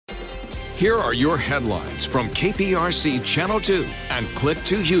Here are your headlines from KPRC Channel 2 and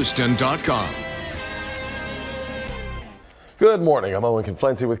click2houston.com. Good morning. I'm Owen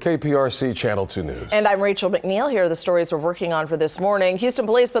Conflenti with KPRC Channel 2 News. And I'm Rachel McNeil. Here are the stories we're working on for this morning. Houston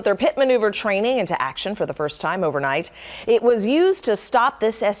police put their pit maneuver training into action for the first time overnight. It was used to stop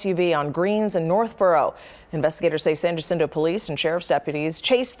this SUV on Greens and Northborough. Investigators say San Jacinto police and sheriff's deputies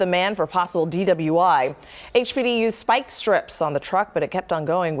chased the man for possible DWI. HPD used spike strips on the truck, but it kept on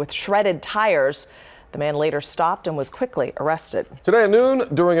going with shredded tires. The man later stopped and was quickly arrested. Today at noon,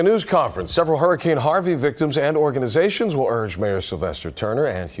 during a news conference, several Hurricane Harvey victims and organizations will urge Mayor Sylvester Turner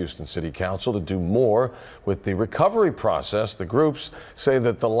and Houston City Council to do more with the recovery process. The groups say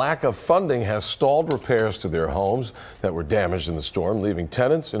that the lack of funding has stalled repairs to their homes that were damaged in the storm, leaving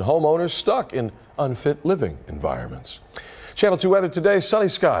tenants and homeowners stuck in unfit living environments. Channel 2 weather today, sunny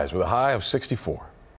skies with a high of 64.